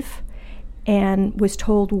leave, and was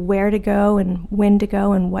told where to go and when to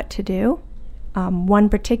go and what to do. One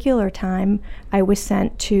particular time, I was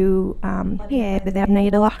sent to, and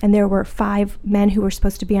there were 5 men who were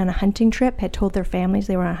supposed to be on a hunting trip, had told their families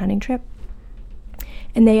they were on a hunting trip,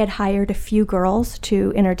 and they had hired a few girls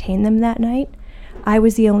to entertain them that night. I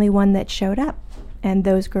was the only one that showed up. And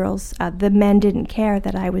those girls, the men didn't care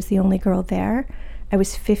that I was the only girl there. I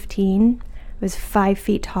was 15. I was 5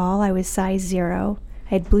 feet tall. I was size 0. I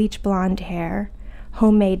had bleach blonde hair,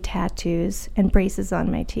 homemade tattoos, and braces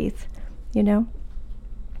on my teeth,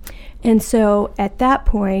 And so at that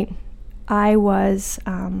point, I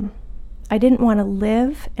didn't want to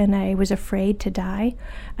live, and I was afraid to die.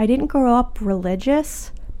 I didn't grow up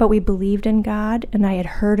religious, but we believed in God, and I had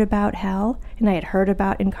heard about hell, and I had heard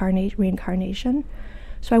about reincarnation.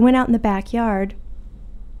 So I went out in the backyard,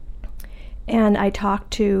 and I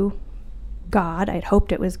talked to God. I'd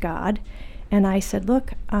hoped it was God, and I said,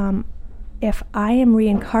 look, if I am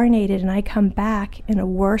reincarnated and I come back in a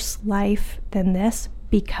worse life than this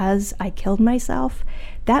because I killed myself,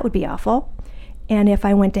 that would be awful. And if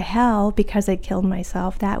I went to hell because I killed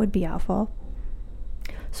myself, that would be awful.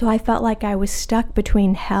 So I felt like I was stuck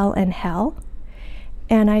between hell and hell.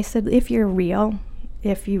 And I said, if you're real,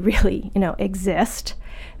 if you really, exist,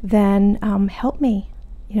 then help me,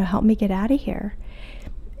 help me get out of here.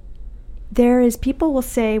 People will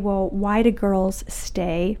say, well, why do girls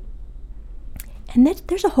stay? And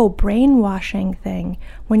there's a whole brainwashing thing.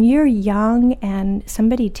 When you're young and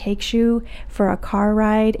somebody takes you for a car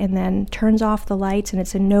ride and then turns off the lights and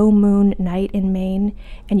it's a no moon night in Maine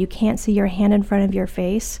and you can't see your hand in front of your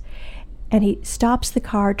face, and he stops the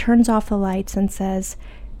car, turns off the lights and says,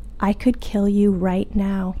 I could kill you right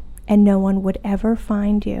now and no one would ever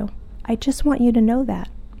find you. I just want you to know that.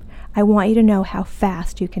 I want you to know how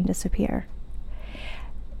fast you can disappear.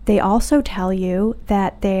 They also tell you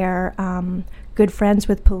that they're good friends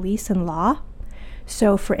with police and law.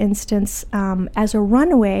 So for instance, as a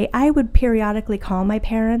runaway, I would periodically call my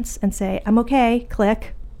parents and say, I'm okay,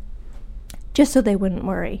 click, just so they wouldn't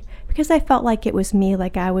worry. Because I felt like it was me,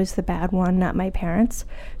 like I was the bad one, not my parents.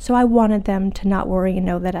 So I wanted them to not worry and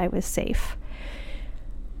know that I was safe.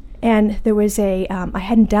 And there was I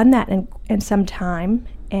hadn't done that in some time,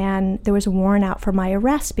 and there was a warrant out for my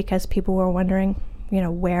arrest because people were wondering,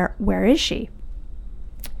 where is she?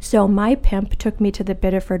 So my pimp took me to the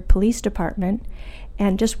Biddeford Police Department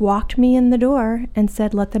and just walked me in the door and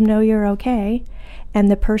said, let them know you're okay. And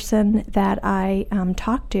the person that I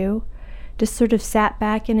talked to just sort of sat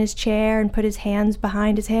back in his chair and put his hands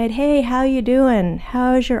behind his head. Hey, how you doing?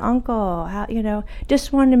 How's your uncle?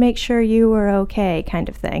 Just wanted to make sure you were okay, kind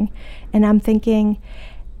of thing. And I'm thinking,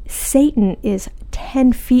 Satan is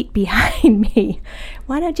 10 feet behind me.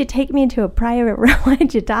 Why don't you take me into a private room? Why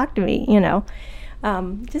don't you talk to me?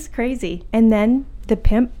 Just crazy. And then the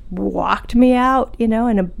pimp walked me out,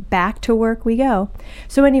 and back to work we go.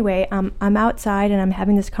 So anyway, I'm outside and I'm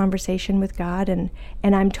having this conversation with God, and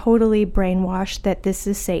I'm totally brainwashed that this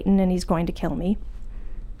is Satan and he's going to kill me.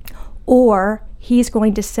 Or he's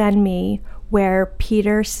going to send me where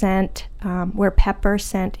Pepper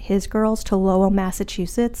sent his girls to Lowell,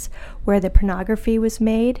 Massachusetts, where the pornography was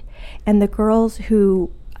made, and the girls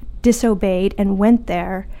who disobeyed and went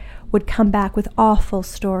there would come back with awful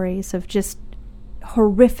stories of just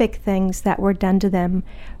horrific things that were done to them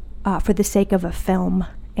for the sake of a film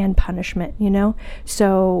and punishment,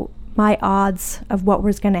 So my odds of what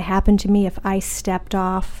was going to happen to me if I stepped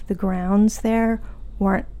off the grounds there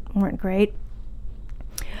weren't great.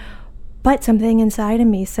 But something inside of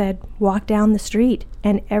me said, walk down the street.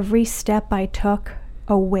 And every step I took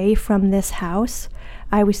away from this house,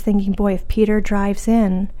 I was thinking, boy, if Peter drives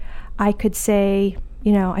in, I could say,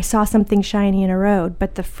 I saw something shiny in a road.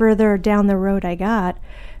 But the further down the road I got,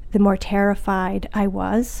 the more terrified I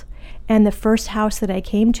was. And the first house that I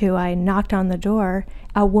came to, I knocked on the door.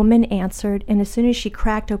 A woman answered, and as soon as she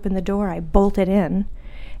cracked open the door, I bolted in.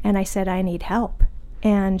 And I said, I need help.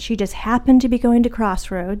 And she just happened to be going to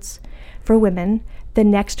Crossroads for women the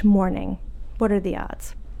next morning. What are the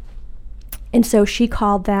odds? And so she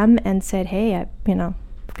called them and said, hey, I've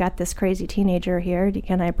got this crazy teenager here.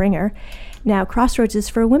 Can I bring her? Now, Crossroads is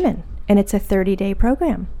for women, and it's a 30-day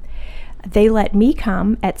program. They let me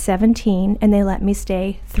come at 17, and they let me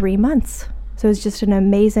stay 3 months. So it was just an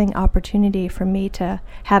amazing opportunity for me to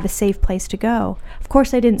have a safe place to go. Of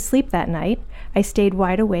course, I didn't sleep that night. I stayed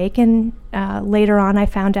wide awake, and later on I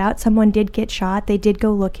found out someone did get shot. They did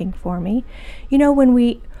go looking for me.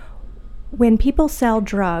 When people sell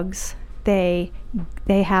drugs, they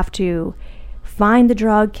have to find the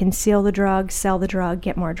drug, conceal the drug, sell the drug,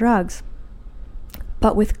 get more drugs.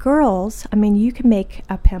 But with girls, you can make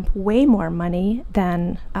a pimp way more money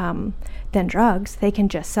than drugs. They can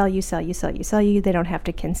just sell you. They don't have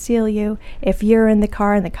to conceal you. If you're in the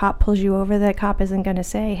car and the cop pulls you over, the cop isn't going to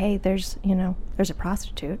say, hey, there's a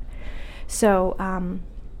prostitute. So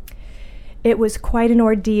it was quite an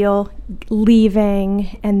ordeal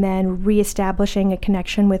leaving and then reestablishing a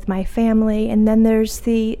connection with my family. And then there's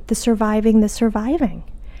the surviving.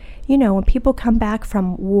 When people come back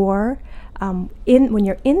from war, when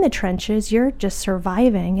you're in the trenches, you're just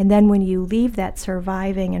surviving. And then when you leave that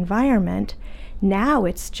surviving environment, now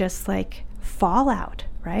it's just like fallout,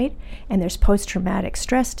 right? And there's post-traumatic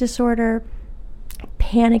stress disorder,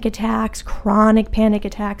 panic attacks, chronic panic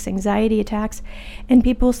attacks, anxiety attacks. And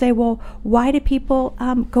people say, well, why do people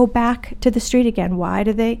go back to the street again? Why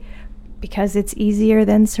do they? Because it's easier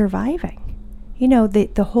than surviving.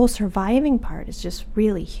 The whole surviving part is just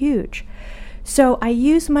really huge. So I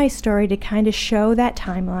use my story to kind of show that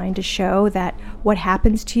timeline, to show that what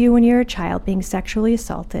happens to you when you're a child being sexually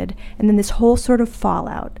assaulted, and then this whole sort of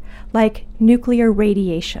fallout, like nuclear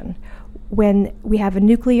radiation. When we have a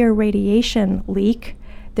nuclear radiation leak,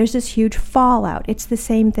 there's this huge fallout. It's the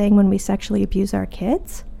same thing when we sexually abuse our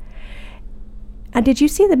kids. Did you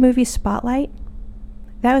see the movie Spotlight?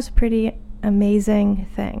 That was a pretty amazing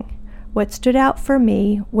thing. What stood out for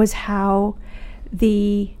me was how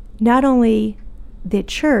not only the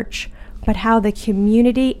church, but how the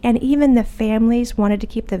community and even the families wanted to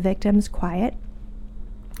keep the victims quiet.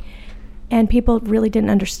 And people really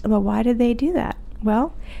didn't understand, well, why did they do that?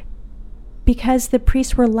 Well, because the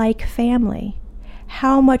priests were like family.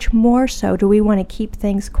 How much more so do we want to keep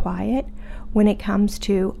things quiet when it comes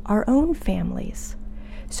to our own families?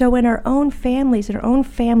 So in our own families, in our own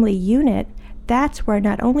family unit, that's where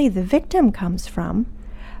not only the victim comes from,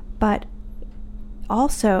 but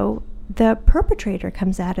also the perpetrator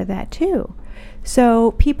comes out of that too.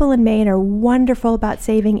 So people in Maine are wonderful about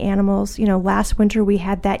saving animals. You know, last winter we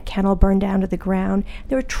had that kennel burned down to the ground.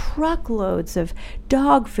 There were truckloads of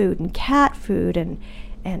dog food and cat food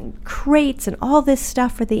and crates and all this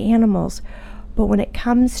stuff for the animals. But when it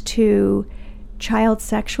comes to child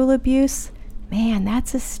sexual abuse, man,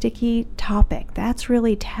 that's a sticky topic. That's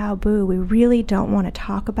really taboo. We really don't want to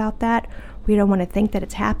talk about that. We don't want to think that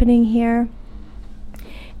it's happening here.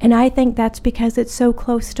 And I think that's because it's so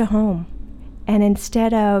close to home. And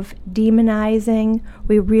instead of demonizing,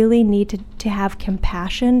 we really need to have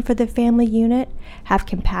compassion for the family unit, have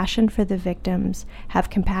compassion for the victims, have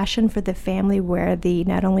compassion for the family where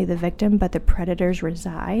not only the victim but the predators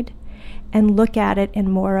reside, and look at it in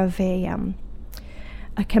more of a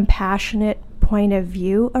compassionate point of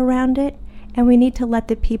view around it. And we need to let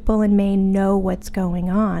the people in Maine know what's going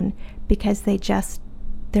on, because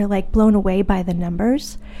they're like blown away by the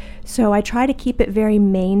numbers. So I try to keep it very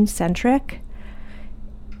Maine-centric.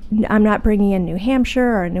 I'm not bringing in New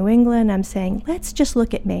Hampshire or New England. I'm saying, let's just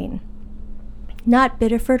look at Maine. Not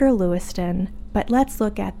Biddeford or Lewiston, but let's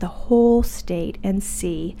look at the whole state and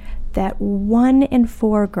see that 1 in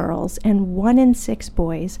 4 girls and 1 in 6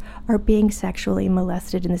 boys are being sexually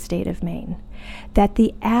molested in the state of Maine. That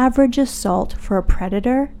the average assault for a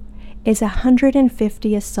predator is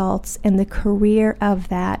 150 assaults in the career of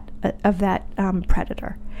that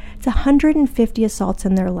predator. It's 150 assaults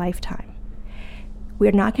in their lifetime.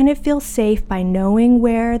 We're not going to feel safe by knowing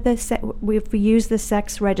where if we use the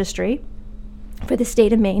sex registry for the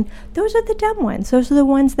state of Maine. Those are the dumb ones. Those are the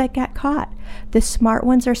ones that got caught. The smart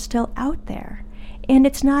ones are still out there. And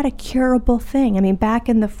it's not a curable thing. I mean, back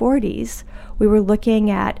in the 40s, we were looking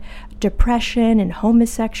at depression and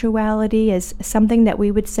homosexuality as something that we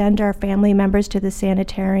would send our family members to the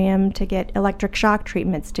sanitarium to get electric shock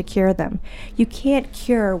treatments to cure them. You can't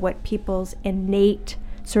cure what people's innate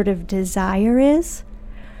sort of desire is,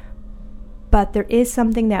 but there is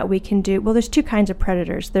something that we can do. Well, there's 2 kinds of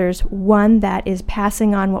predators. There's one that is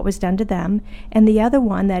passing on what was done to them, and the other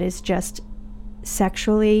one that is just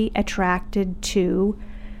sexually attracted to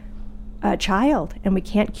a child, and we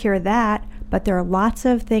can't cure that. But there are lots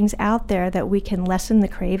of things out there that we can lessen the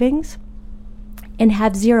cravings and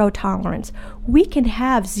have zero tolerance. We can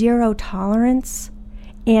have zero tolerance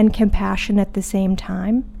and compassion at the same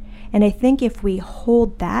time. And I think if we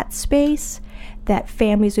hold that space, that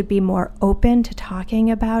families would be more open to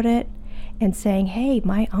talking about it and saying, hey,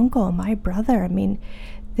 my uncle, my brother, I mean,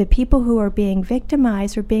 the people who are being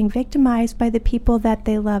victimized by the people that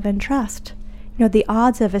they love and trust. You know, the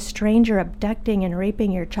odds of a stranger abducting and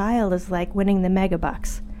raping your child is like winning the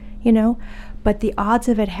megabucks, you know? But the odds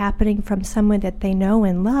of it happening from someone that they know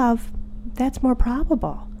and love, that's more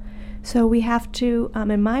probable. So we have to,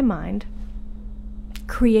 in my mind,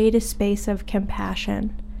 create a space of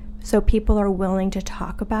compassion so people are willing to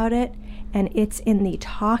talk about it. And it's in the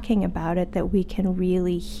talking about it that we can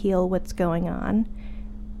really heal what's going on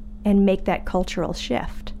and make that cultural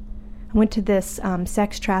shift. I went to this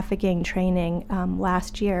sex trafficking training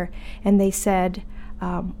last year, and they said,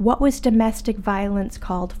 what was domestic violence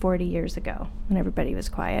called 40 years ago? And everybody was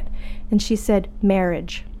quiet. And she said,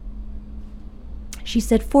 marriage. She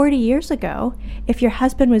said, 40 years ago, if your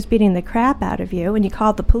husband was beating the crap out of you and you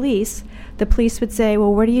called the police would say,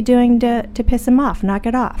 well, what are you doing to piss him off? Knock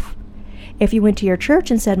it off. If you went to your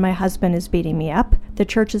church and said, my husband is beating me up, the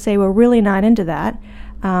church would say, we're really not into that.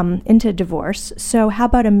 Into divorce. So how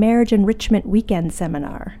about a marriage enrichment weekend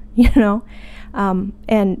seminar, you know?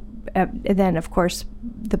 And then, of course,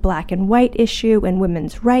 the black and white issue and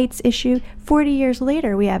women's rights issue. 40 years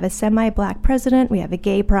later, we have a semi-black president. We have a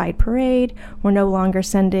gay pride parade. We're no longer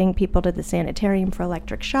sending people to the sanitarium for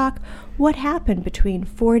electric shock. What happened between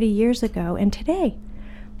 40 years ago and today?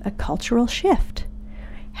 A cultural shift.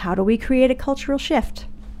 How do we create a cultural shift?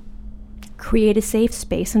 Create a safe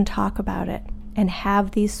space and talk about it and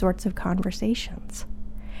have these sorts of conversations.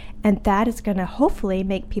 And that is going to hopefully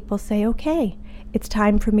make people say, okay, it's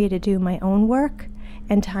time for me to do my own work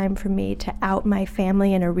and time for me to out my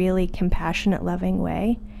family in a really compassionate, loving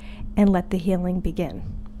way and let the healing begin.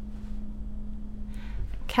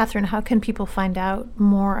 Catherine, how can people find out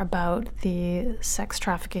more about the sex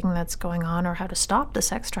trafficking that's going on, or how to stop the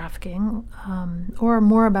sex trafficking, or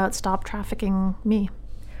more about Stop Trafficking Me?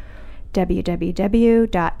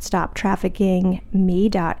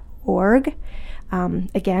 www.stoptraffickingme.org.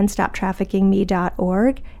 Again,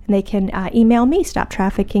 stoptraffickingme.org. And they can email me,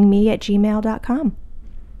 stoptraffickingme@gmail.com.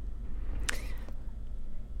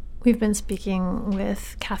 We've been speaking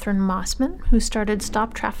with Catherine Mossman, who started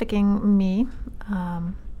Stop Trafficking Me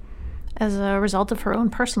as a result of her own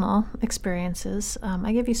personal experiences.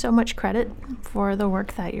 I give you so much credit for the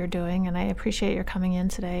work that you're doing, and I appreciate your coming in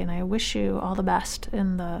today, and I wish you all the best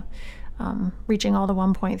in the reaching all the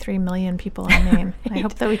 1.3 million people in Maine. Right. I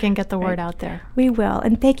hope that we can get the word out there. We will,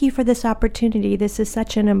 and thank you for this opportunity. This is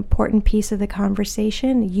such an important piece of the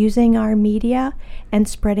conversation, using our media and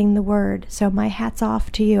spreading the word. So my hat's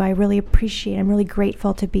off to you. I really appreciate it. I'm really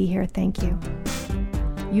grateful to be here. Thank you.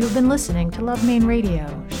 You have been listening to Love Maine Radio,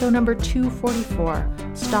 show number 244,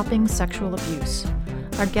 Stopping Sexual Abuse.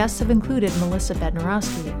 Our guests have included Melissa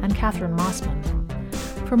Bednarowski and Catherine Mossman.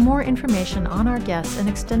 For more information on our guests and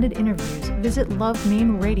extended interviews, visit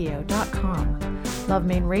lovemaineradio.com. Love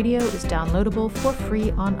Maine Radio is downloadable for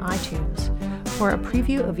free on iTunes. For a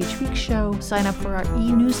preview of each week's show, sign up for our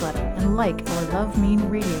e-newsletter and like our Love Maine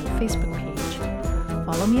Radio Facebook page.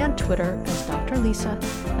 Follow me on Twitter as Dr. Lisa,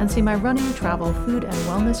 and see my running, travel, food, and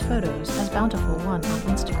wellness photos as Bountiful1 on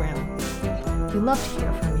Instagram. We love to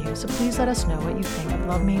hear from you, so please let us know what you think of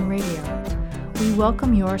Love Maine Radio. We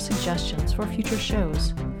welcome your suggestions for future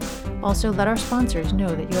shows. Also, let our sponsors know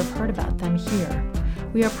that you have heard about them here.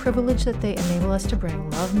 We are privileged that they enable us to bring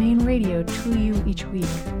Love Maine Radio to you each week.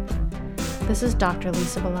 This is Dr.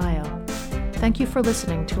 Lisa Belisle. Thank you for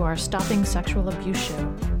listening to our Stopping Sexual Abuse show.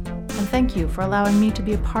 And thank you for allowing me to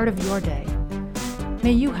be a part of your day.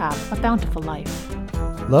 May you have a bountiful life.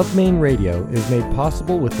 Love Maine Radio is made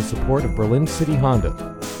possible with the support of Berlin City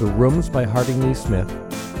Honda, The Rooms by Harding Lee Smith,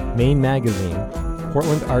 Maine Magazine,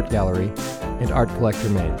 Portland Art Gallery, and Art Collector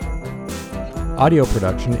Maine. Audio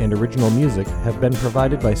production and original music have been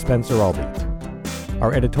provided by Spencer Albee.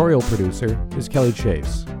 Our editorial producer is Kelly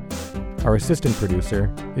Chase. Our assistant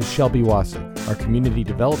producer is Shelby Wasik. Our community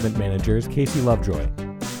development manager is Casey Lovejoy.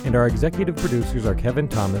 And our executive producers are Kevin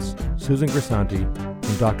Thomas, Susan Grisanti,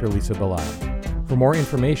 and Dr. Lisa Belisle. For more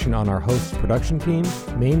information on our host's production team,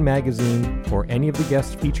 Maine Magazine, or any of the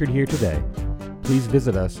guests featured here today, please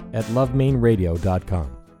visit us at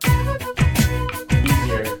lovemaineradio.com.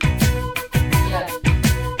 Easier. Yeah.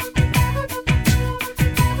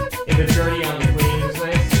 If it's dirty on the clean, it's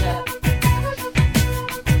nice. Yeah.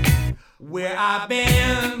 Where I've been